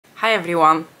Hi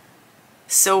everyone!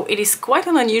 So it is quite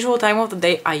an unusual time of the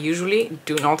day. I usually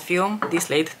do not film this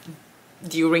late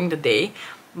during the day,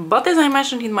 but as I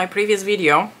mentioned in my previous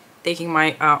video, taking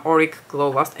my Auric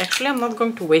Glow Lust. Actually, I'm not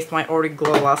going to waste my Auric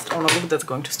Glow Lust on a look that's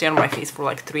going to stay on my face for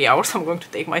like 3 hours. I'm going to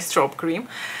take my strobe cream.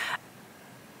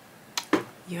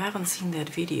 You haven't seen that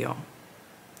video.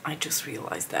 I just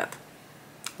realized that.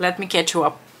 Let me catch you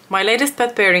up. My latest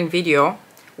pet pairing video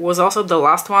was also the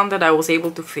last one that I was able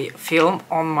to film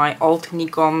on my old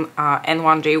Nikon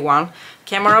N1J1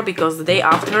 camera, because the day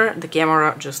after the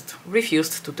camera just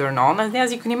refused to turn on, and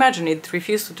as you can imagine, it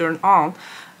refused to turn on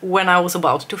when I was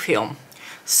about to film.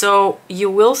 So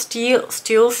you will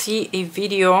still see a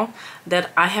video that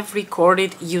I have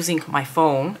recorded using my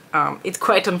phone. It's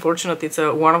quite unfortunate. It's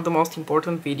one of the most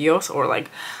important videos, or like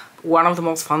one of the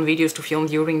most fun videos to film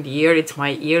during the year. It's my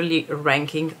yearly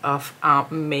ranking of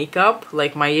makeup,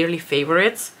 like my yearly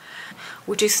favorites,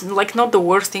 which is like not the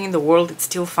worst thing in the world. It's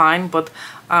still fine, but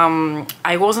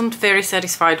I wasn't very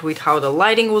satisfied with how the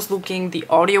lighting was looking. The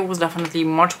audio was definitely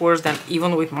much worse than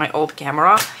even with my old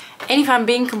camera. And if I'm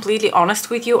being completely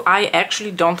honest with you, I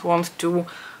actually don't want to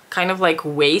kind of like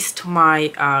waste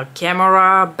my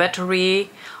camera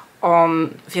battery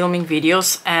on filming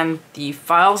videos, and the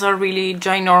files are really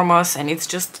ginormous, and it's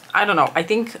just, I don't know, I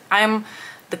think I'm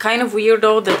the kind of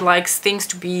weirdo that likes things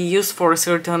to be used for a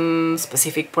certain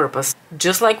specific purpose.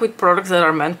 Just like with products that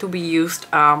are meant to be used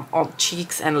on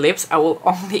cheeks and lips, I will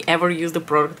only ever use the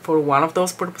product for one of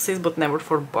those purposes, but never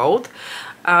for both.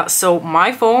 So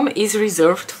my phone is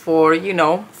reserved for, you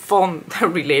know,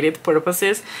 phone-related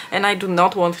purposes, and I do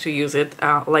not want to use it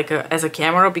as a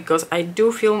camera, because I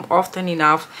do film often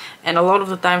enough, and a lot of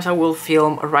the times I will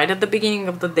film right at the beginning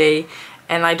of the day,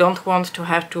 and I don't want to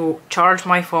have to charge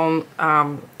my phone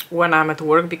when I'm at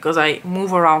work, because I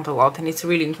move around a lot and it's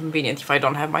really inconvenient if I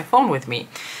don't have my phone with me.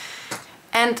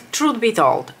 And truth be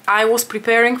told, I was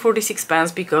preparing for this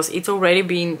expense because it's already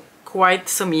been quite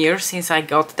some years since I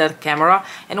got that camera,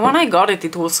 and when I got it,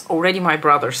 it was already my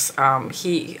brother's.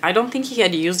 I don't think he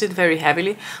had used it very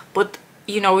heavily, but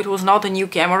you know, it was not a new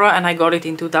camera, and I got it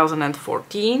in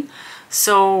 2014.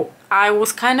 So I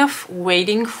was kind of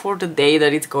waiting for the day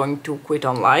that it's going to quit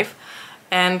on life,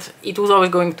 and it was always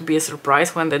going to be a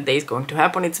surprise when that day is going to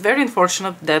happen. It's very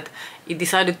unfortunate that it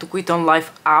decided to quit on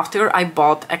life after I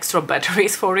bought extra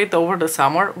batteries for it over the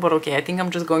summer, but okay, I think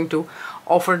I'm just going to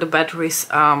offer the batteries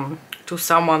to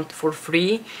someone for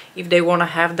free if they want to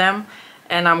have them,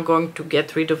 and I'm going to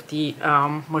get rid of the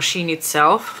machine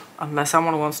itself, unless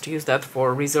someone wants to use that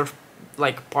for reserve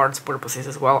like parts purposes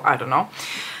as well, I don't know.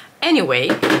 Anyway,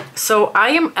 so I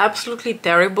am absolutely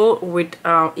terrible with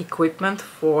equipment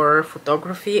for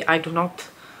photography. I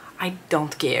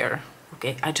don't care,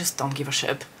 okay? I just don't give a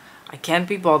shit. I can't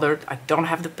be bothered, I don't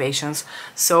have the patience.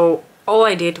 So all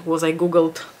I did was I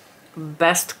googled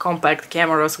best compact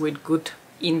cameras with good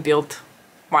inbuilt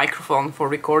microphone for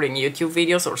recording YouTube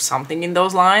videos or something in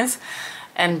those lines,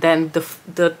 and then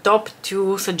the top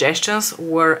two suggestions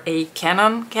were a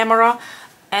Canon camera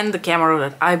and the camera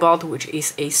that I bought, which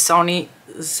is a Sony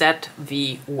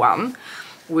ZV-1,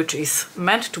 which is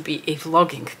meant to be a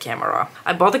vlogging camera.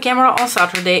 I bought the camera on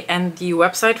Saturday, and the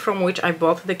website from which I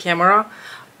bought the camera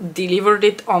delivered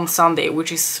it on Sunday,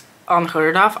 which is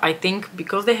unheard of, I think,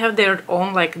 because they have their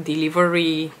own like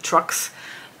delivery trucks,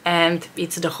 and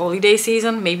it's the holiday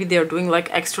season. Maybe they're doing like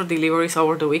extra deliveries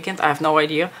over the weekend, I have no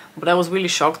idea, but I was really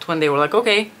shocked when they were like,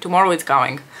 okay, tomorrow it's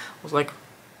coming. I was like,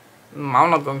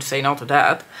 I'm not going to say no to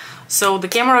that. So the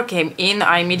camera came in,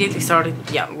 I immediately started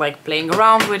like playing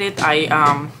around with it.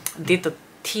 I did a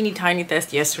teeny tiny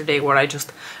test yesterday where I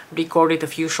just recorded a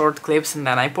few short clips, and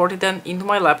then I ported them into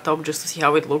my laptop just to see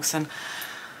how it looks, and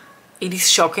it is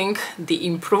shocking, the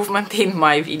improvement in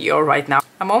my video right now.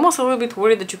 I'm almost a little bit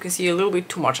worried that you can see a little bit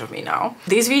too much of me now.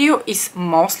 This video is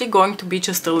mostly going to be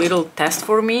just a little test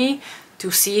for me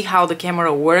to see how the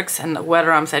camera works and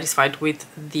whether I'm satisfied with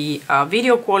the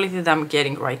video quality that I'm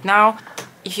getting right now.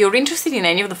 If you're interested in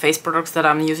any of the face products that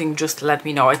I'm using, just let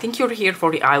me know. I think you're here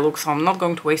for the eye look, so I'm not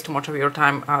going to waste too much of your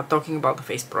time talking about the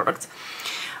face products.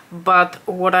 But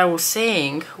what I was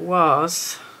saying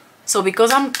was, so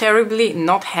because I'm terribly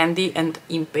not handy and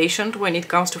impatient when it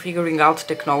comes to figuring out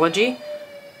technology.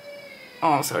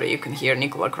 Oh, sorry, you can hear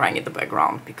Nicola crying in the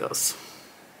background because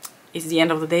it's the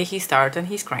end of the day, he's tired and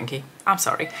he's cranky. I'm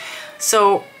sorry.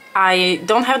 So I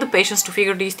don't have the patience to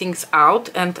figure these things out,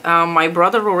 and my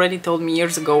brother already told me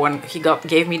years ago when he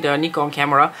gave me the Nikon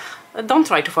camera, don't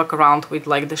try to fuck around with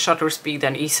like the shutter speed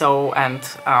and ISO and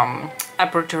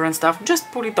aperture and stuff,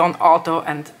 just put it on auto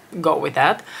and go with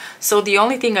that. So the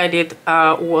only thing I did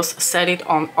was set it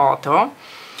on auto,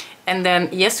 and then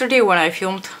yesterday when I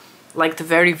filmed like the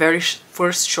very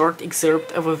first short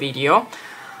excerpt of a video,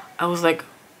 I was like,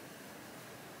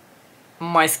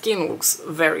 my skin looks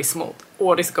very smooth.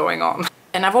 What is going on?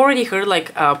 And I've already heard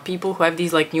like people who have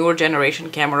these like newer generation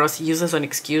cameras use as an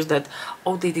excuse that,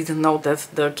 oh, they didn't know that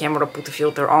the camera put a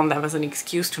filter on them, as an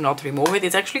excuse to not remove it.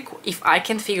 It's actually, if I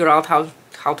can figure out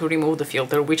how to remove the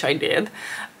filter, which I did,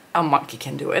 a monkey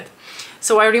can do it.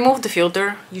 So I removed the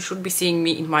filter. You should be seeing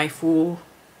me in my full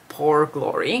pore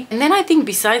glory. And then I think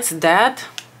besides that,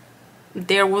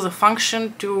 there was a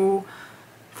function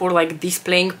for like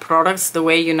displaying products the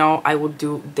way, you know, I would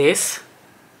do this.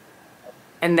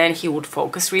 And then he would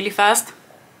focus really fast,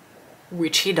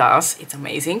 which he does. It's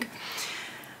amazing.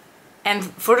 And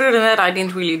further than that, I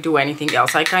didn't really do anything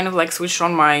else. I kind of like switched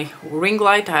on my ring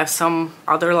light. I have some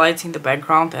other lights in the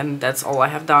background, and that's all I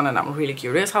have done. And I'm really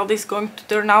curious how this is going to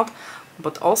turn out.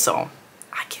 But also,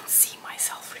 I can see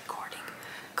myself recording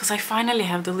because I finally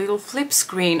have the little flip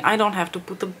screen. I don't have to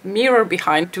put a mirror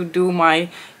behind to do my,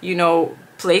 you know,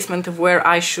 placement of where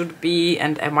I should be,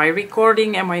 and am I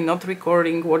recording, am I not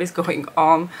recording, what is going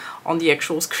on the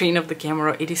actual screen of the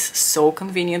camera. It is so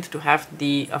convenient to have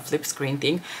the flip screen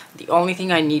thing. The only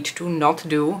thing I need to not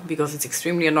do, because it's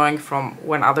extremely annoying from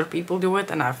when other people do it,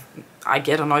 and I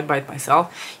get annoyed by it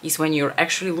myself, is when you're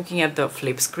actually looking at the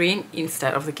flip screen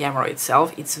instead of the camera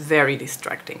itself. It's very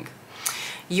distracting.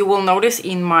 You will notice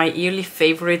in my yearly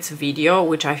favorites video,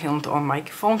 which I filmed on my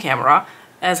phone camera,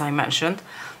 as I mentioned,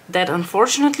 that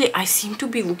unfortunately I seem to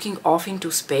be looking off into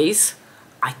space.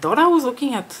 I thought I was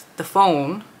looking at the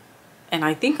phone, and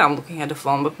I think I'm looking at the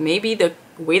phone, but maybe the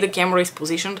way the camera is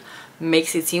positioned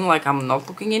makes it seem like I'm not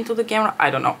looking into the camera.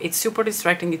 I don't know. It's super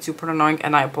distracting, it's super annoying,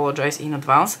 and I apologize in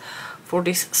advance for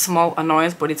this small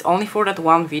annoyance, but it's only for that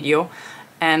one video.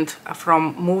 And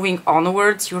from moving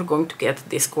onwards, you're going to get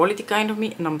this quality kind of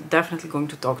me, and I'm definitely going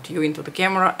to talk to you into the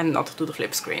camera and not to the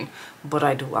flip screen. But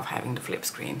I do love having the flip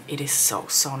screen. It is so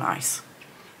nice.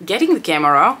 Getting the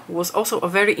camera was also a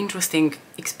very interesting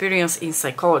experience in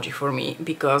psychology for me,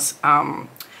 because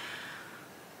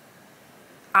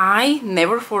I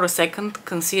never for a second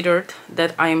considered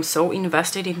that I am so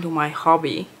invested into my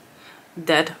hobby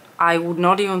that I would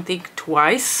not even think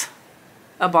twice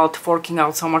about forking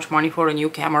out so much money for a new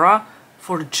camera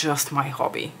for just my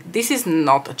hobby. This is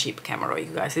not a cheap camera,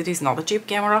 you guys. It is not a cheap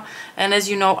camera. And as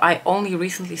you know, I only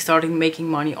recently started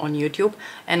making money on YouTube.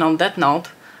 And on that note,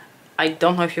 I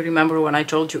don't know if you remember when I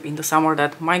told you in the summer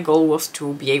that my goal was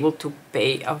to be able to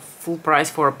pay a full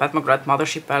price for a Pat McGrath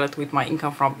Mothership palette with my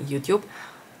income from YouTube.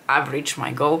 I've reached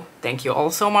my goal. Thank you all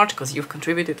so much, because you've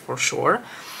contributed for sure.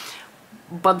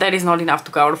 But that is not enough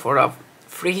to cover for a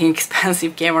freaking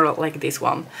expensive camera like this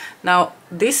one. Now,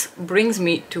 this brings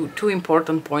me to two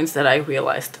important points that I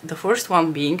realized. The first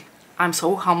one being, I'm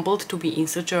so humbled to be in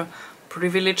such a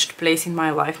privileged place in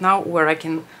my life now, where I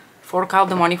can fork out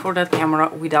the money for that camera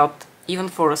without even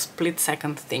for a split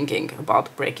second thinking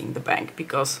about breaking the bank,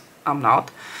 because I'm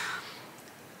not.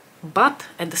 But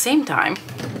at the same time,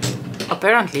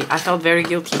 apparently I felt very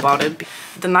guilty about it.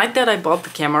 The night that I bought the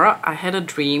camera, I had a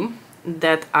dream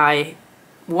that I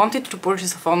wanted to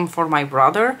purchase a phone for my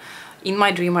brother. In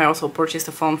my dream, I also purchased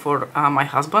a phone for my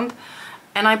husband,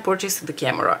 and I purchased the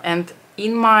camera. And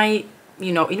in my,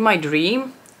 in my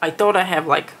dream, I thought I have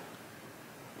like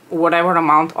whatever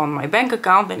amount on my bank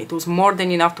account, and it was more than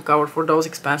enough to cover for those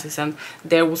expenses, and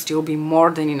there would still be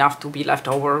more than enough to be left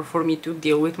over for me to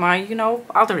deal with my,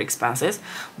 other expenses.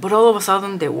 But all of a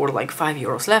sudden there were like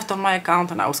 €5 left on my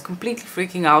account, and I was completely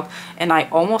freaking out, and I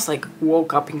almost like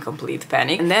woke up in complete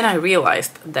panic. And then I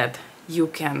realized that you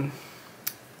can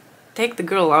take the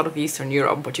girl out of Eastern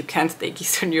Europe, but you can't take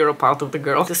Eastern Europe out of the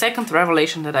girl. The second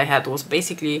revelation that I had was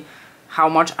basically how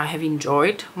much I have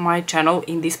enjoyed my channel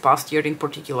in this past year in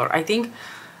particular. I think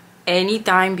any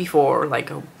time before, like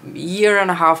a year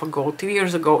and a half ago, 2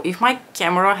 years ago, if my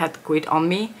camera had quit on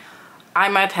me, I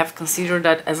might have considered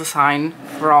that as a sign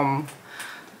from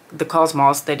the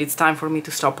cosmos that it's time for me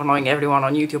to stop annoying everyone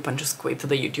on YouTube and just quit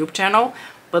the YouTube channel.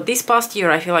 But this past year,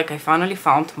 I feel like I finally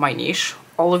found my niche.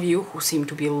 All of you who seem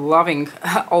to be loving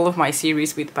all of my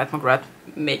series with Pat McGrath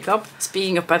makeup.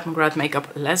 Speaking of Pat McGrath makeup,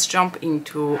 let's jump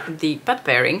into the pet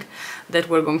pairing that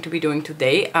we're going to be doing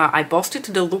today. I posted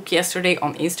the look yesterday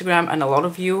on Instagram, and a lot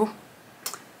of you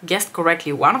guessed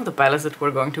correctly one of the palettes that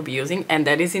we're going to be using, and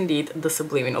that is indeed the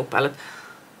Subliminal palette.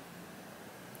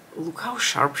 Look how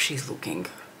sharp she's looking.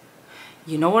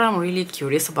 You know what I'm really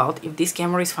curious about? If this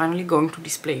camera is finally going to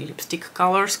display lipstick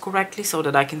colors correctly, so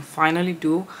that I can finally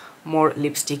do more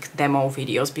lipstick demo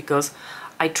videos, because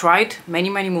I tried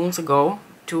many moons ago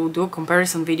to do a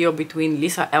comparison video between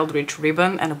Lisa Eldridge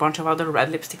Ribbon and a bunch of other red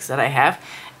lipsticks that I have,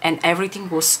 and everything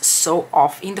was so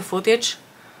off in the footage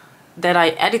that I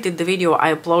edited the video,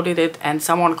 I uploaded it, and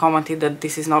someone commented that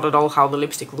this is not at all how the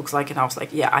lipstick looks like, and I was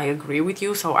like, yeah, I agree with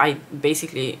you. So I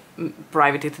basically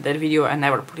privated that video and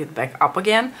never put it back up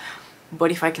again. But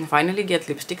if I can finally get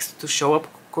lipsticks to show up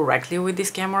correctly with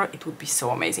this camera, it would be so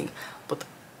amazing. But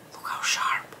look how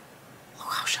sharp, look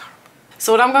how sharp.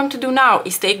 So what I'm going to do now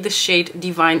is take the shade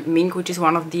Divine Mink, which is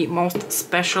one of the most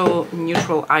special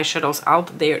neutral eyeshadows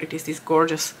out there. It is this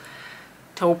gorgeous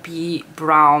taupey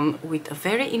brown with a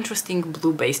very interesting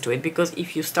blue base to it, because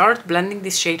if you start blending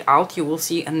this shade out, you will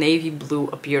see a navy blue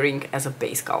appearing as a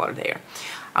base color there.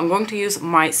 I'm going to use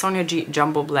my Sonia G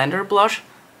Jumbo Blender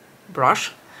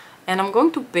brush, and I'm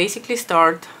going to basically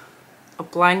start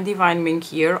applying Divine Mink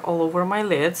here all over my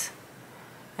lids,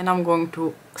 and I'm going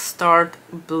to start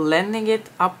blending it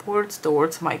upwards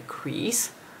towards my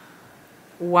crease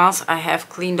once I have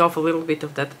cleaned off a little bit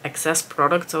of that excess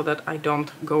product, so that I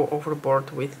don't go overboard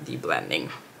with the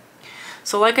blending.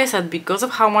 So like I said, because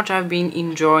of how much I've been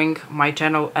enjoying my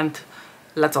channel, and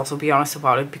let's also be honest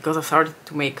about it, because I've started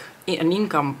to make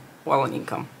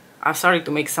I've started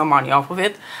to make some money off of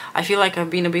it, I feel like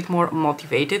I've been a bit more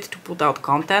motivated to put out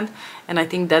content, and I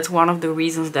think that's one of the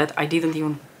reasons that I didn't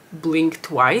even blink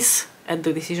twice at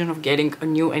the decision of getting a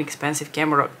new and expensive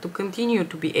camera to continue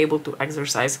to be able to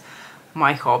exercise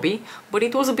my hobby. But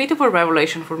it was a bit of a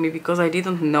revelation for me, because I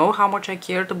didn't know how much I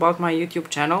cared about my YouTube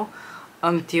channel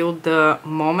until the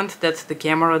moment that the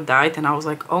camera died, and I was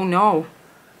like, oh no,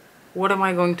 what am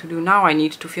I going to do now? I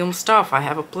need to film stuff. I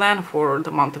have a plan for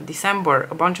the month of December,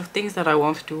 a bunch of things that I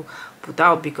want to put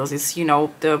out, because it's, you know,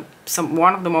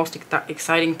 one of the most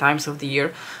exciting times of the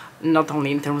year, not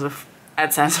only in terms of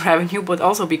AdSense revenue, but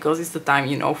also because it's the time,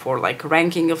 you know, for like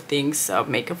ranking of things,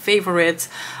 makeup favorites.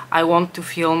 I want to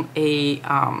film a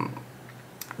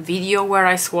video where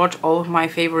I swatch all of my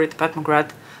favorite Pat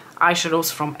McGrath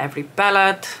eyeshadows from every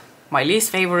palette, my least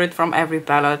favorite from every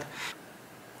palette.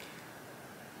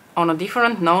 On a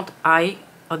different note, I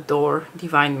adore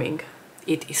Divine Mink.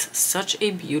 It is such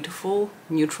a beautiful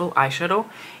neutral eyeshadow.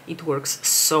 It works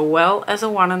so well as a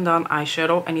one and done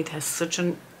eyeshadow, and it has such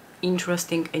an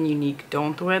interesting and unique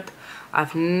tone to it.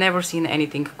 I've never seen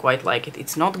anything quite like it.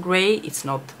 It's not gray, it's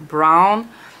not brown,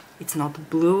 it's not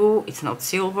blue, it's not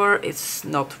silver, it's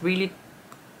not really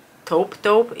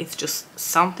taupe, it's just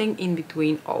something in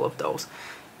between all of those,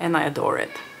 and I adore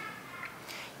it.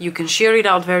 You can sheer it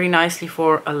out very nicely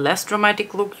for a less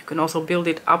dramatic look. You can also build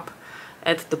it up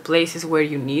at the places where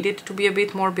you need it to be a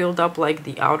bit more built up, like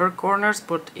the outer corners,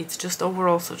 but it's just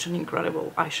overall such an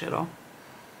incredible eyeshadow.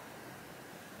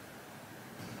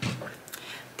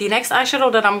 The next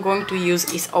eyeshadow that I'm going to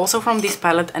use is also from this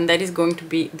palette, and that is going to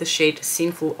be the shade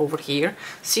Sinful over here.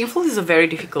 Sinful is a very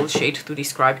difficult shade to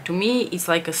describe. To me, it's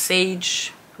like a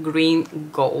sage green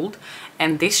gold,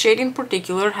 and this shade in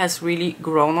particular has really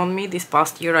grown on me this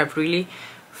past year. I've really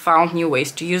found new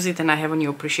ways to use it, and I have a new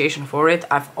appreciation for it.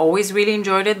 I've always really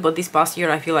enjoyed it, but this past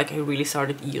year I feel like I really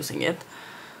started using it.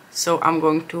 So I'm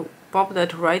going to pop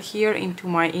that right here into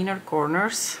my inner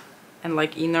corners and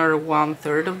like inner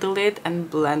 1/3 of the lid, and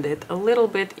blend it a little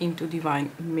bit into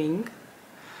Divine Mink.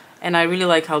 And I really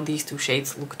like how these two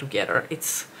shades look together.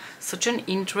 It's such an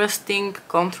interesting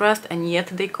contrast, and yet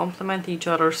they complement each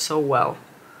other so well.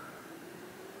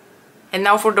 And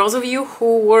now for those of you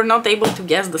who were not able to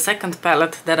guess the second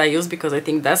palette that I used, because I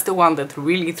think that's the one that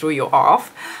really threw you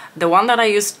off, the one that I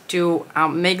used to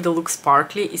make the look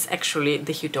sparkly is actually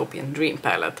the Huetopian Dream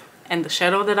palette. And the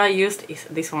shadow that I used is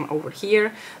this one over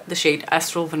here, the shade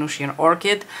Astral Venusian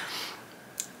Orchid.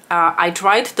 I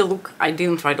tried the look, I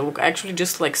didn't try the look, I actually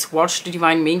just like swatched the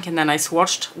Divine Mink, and then I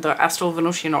swatched the Astral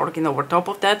Venusian Orchid over top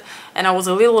of that, and I was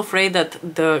a little afraid that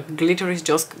the glitter is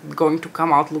just going to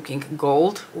come out looking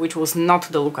gold, which was not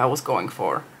the look I was going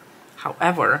for.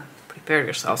 However, prepare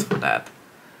yourselves for that.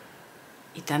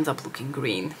 It ends up looking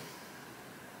green,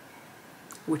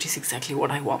 which is exactly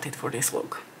what I wanted for this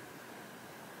look.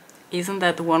 Isn't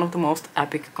that one of the most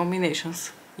epic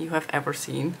combinations you have ever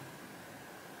seen?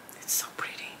 It's so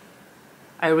pretty.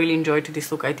 I really enjoyed this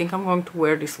look. I think I'm going to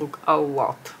wear this look a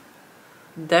lot.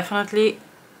 Definitely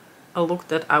a look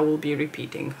that I will be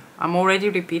repeating. I'm already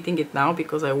repeating it now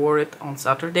because I wore it on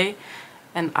Saturday,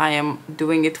 and I am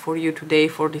doing it for you today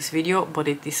for this video, but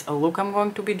it is a look I'm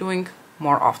going to be doing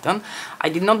more often. I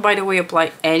did not, by the way,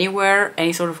 apply anywhere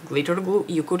any sort of glitter glue.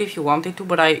 You could if you wanted to,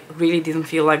 but I really didn't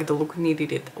feel like the look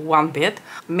needed it one bit.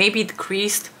 Maybe it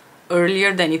creased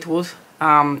earlier than it would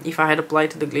if I had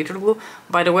applied the glitter glue.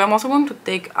 By the way, I'm also going to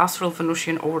take Astral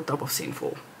Venusian over top of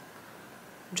Sinful,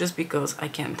 just because I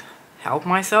can't help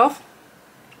myself.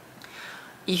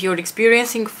 If you're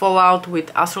experiencing fallout with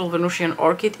Astral Venusian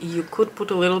Orchid, you could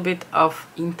put a little bit of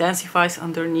intensifies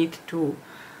underneath to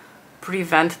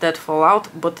prevent that fallout,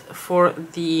 but for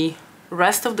the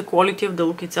rest of the quality of the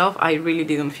look itself, I really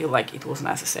didn't feel like it was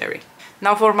necessary.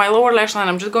 Now for my lower lash line,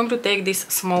 I'm just going to take this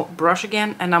small brush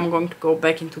again, and I'm going to go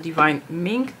back into Divine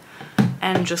Mink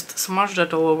and just smudge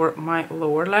that all over my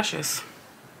lower lashes.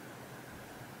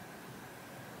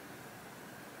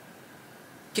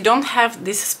 If you don't have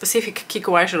this specific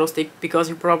Kiko eyeshadow stick, because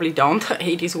you probably don't,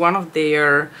 it is one of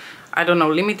their, I don't know,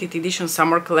 limited edition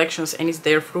summer collections, and it's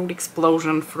their Fruit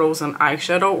Explosion Frozen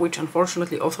eyeshadow, which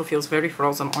unfortunately also feels very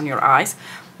frozen on your eyes,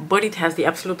 but it has the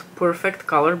absolute perfect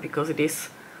color because it is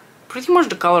pretty much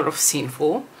the color of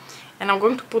Sinful. And I'm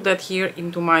going to put that here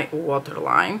into my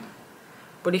waterline.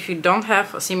 But if you don't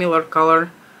have a similar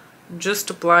color, just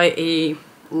apply a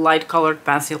light colored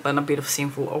pencil and a bit of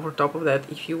Sinful over top of that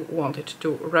if you wanted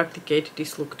to replicate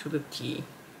this look to the T.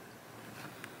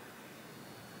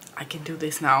 I can do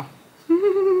this now.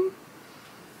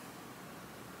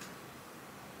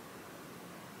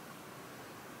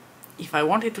 If I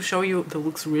wanted to show you the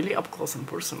looks really up close and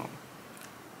personal,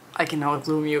 I can now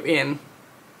zoom you in.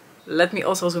 Let me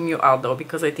also zoom you out though,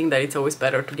 because I think that it's always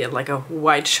better to get like a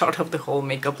wide shot of the whole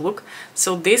makeup look.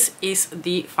 So this is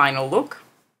the final look.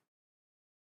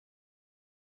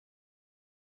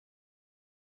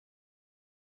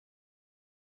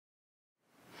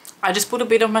 I just put a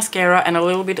bit of mascara and a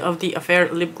little bit of the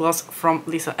Affair lip gloss from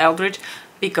Lisa Eldridge,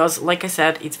 because like I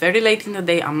said, it's very late in the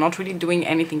day. I'm not really doing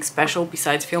anything special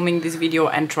besides filming this video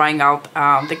and trying out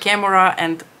the camera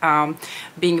and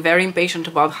being very impatient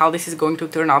about how this is going to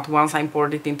turn out once I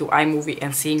import it into iMovie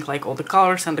and seeing like all the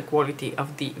colors and the quality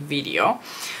of the video.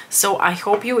 So I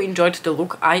hope you enjoyed the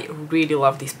look. I really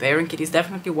love this pairing. It is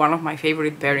definitely one of my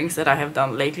favorite pairings that I have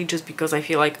done lately, just because I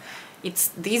feel like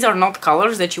these are not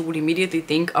colors that you would immediately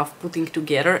think of putting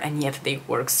together, and yet they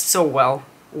work so well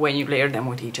when you layer them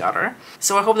with each other.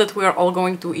 So I hope that we are all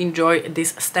going to enjoy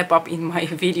this step up in my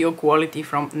video quality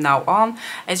from now on.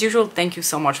 As usual, thank you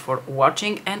so much for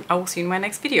watching, and I will see you in my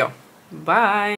next video. Bye!